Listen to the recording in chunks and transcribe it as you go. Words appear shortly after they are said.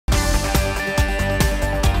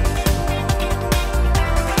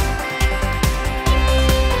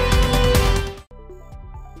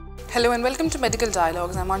Hello and welcome to Medical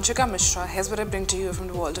Dialogues. I'm Anshika Mishra. Here's what I bring to you from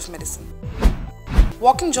the world of medicine.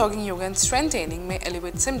 Walking, jogging, yoga and strength training may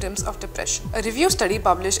alleviate symptoms of depression. A review study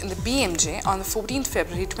published in the BMJ on the 14th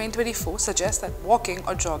February 2024 suggests that walking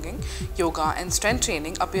or jogging, yoga and strength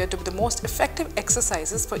training appear to be the most effective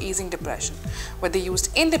exercises for easing depression, whether used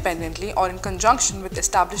independently or in conjunction with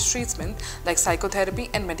established treatment like psychotherapy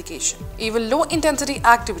and medication. Even low-intensity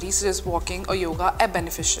activities such as walking or yoga are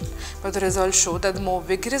beneficial, but the results show that the more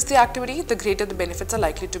vigorous the activity, the greater the benefits are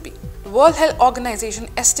likely to be. The World Health Organization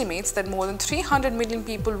estimates that more than 300 million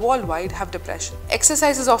people worldwide have depression.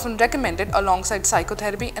 Exercise is often recommended alongside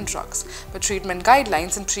psychotherapy and drugs, but treatment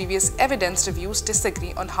guidelines and previous evidence reviews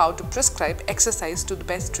disagree on how to prescribe exercise to the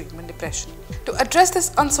best treatment depression. To address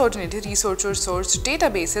this uncertainty, researchers sourced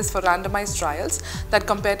databases for randomized trials that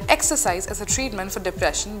compared exercise as a treatment for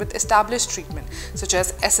depression with established treatment such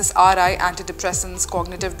as SSRI, antidepressants,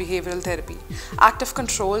 cognitive behavioral therapy, active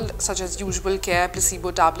control such as usual care,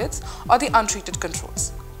 placebo tablets, or the untreated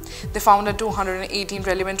controls. They found that 218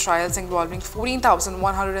 relevant trials involving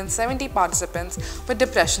 14,170 participants with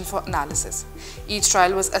depression for analysis. Each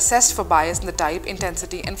trial was assessed for bias in the type,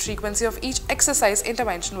 intensity, and frequency of each exercise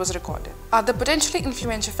intervention was recorded. Other potentially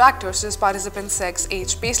influential factors such as participants' sex,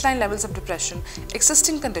 age, baseline levels of depression,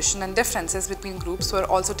 existing condition, and differences between groups were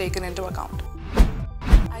also taken into account.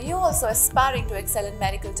 Are you also aspiring to excel in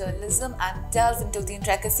medical journalism and delve into the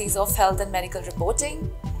intricacies of health and medical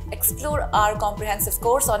reporting? Explore our comprehensive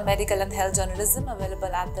course on medical and health journalism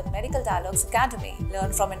available at the Medical Dialogues Academy.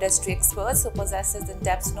 Learn from industry experts who possess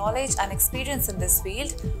in-depth knowledge and experience in this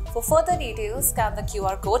field. For further details, scan the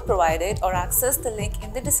QR code provided or access the link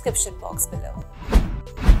in the description box below.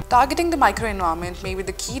 Targeting the microenvironment may be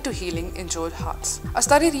the key to healing injured hearts. A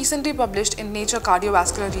study recently published in Nature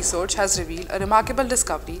Cardiovascular Research has revealed a remarkable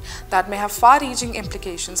discovery that may have far-reaching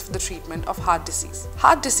implications for the treatment of heart disease.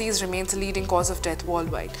 Heart disease remains a leading cause of death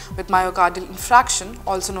worldwide, with myocardial infarction,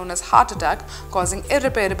 also known as heart attack, causing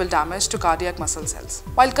irreparable damage to cardiac muscle cells.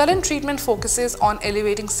 While current treatment focuses on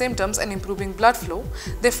alleviating symptoms and improving blood flow,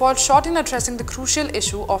 they fall short in addressing the crucial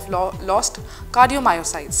issue of lost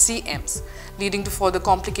cardiomyocytes, CMs, leading to further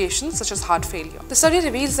complications such as heart failure. The study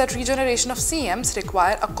reveals that regeneration of CMs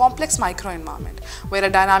require a complex microenvironment, where a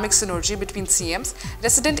dynamic synergy between CMs,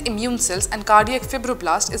 resident immune cells, and cardiac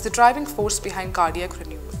fibroblast is the driving force behind cardiac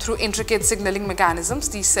renewal. Through intricate signaling mechanisms,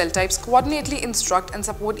 these cell types coordinately instruct and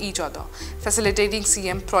support each other, facilitating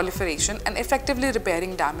CM proliferation and effectively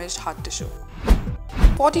repairing damaged heart tissue.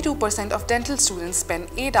 42% of dental students spend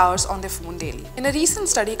 8 hours on their phone daily. In a recent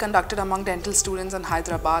study conducted among dental students in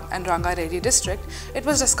Hyderabad and Ranga Reddy district, it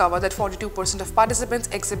was discovered that 42% of participants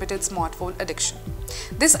exhibited smartphone addiction.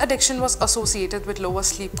 This addiction was associated with lower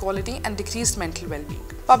sleep quality and decreased mental well-being.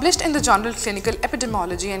 Published in the journal Clinical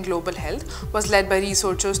Epidemiology and Global Health, was led by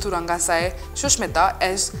researchers Turangasai Shushmita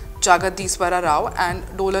S. Jagadiswara Rao and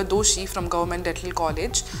Dola Doshi from Government Dental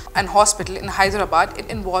College and Hospital in Hyderabad. It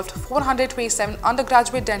involved 427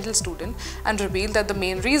 undergraduate dental students and revealed that the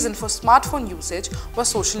main reason for smartphone usage was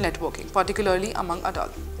social networking, particularly among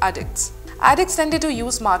adult addicts. Addicts tended to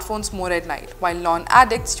use smartphones more at night, while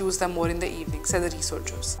non-addicts use them more in the evening, said the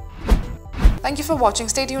researchers. Thank you for watching.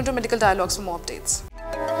 Stay tuned to Medical Dialogues for more updates.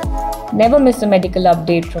 Never miss a medical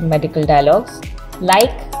update from Medical Dialogues.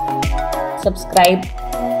 Like, subscribe,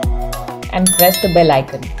 and press the bell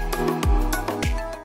icon.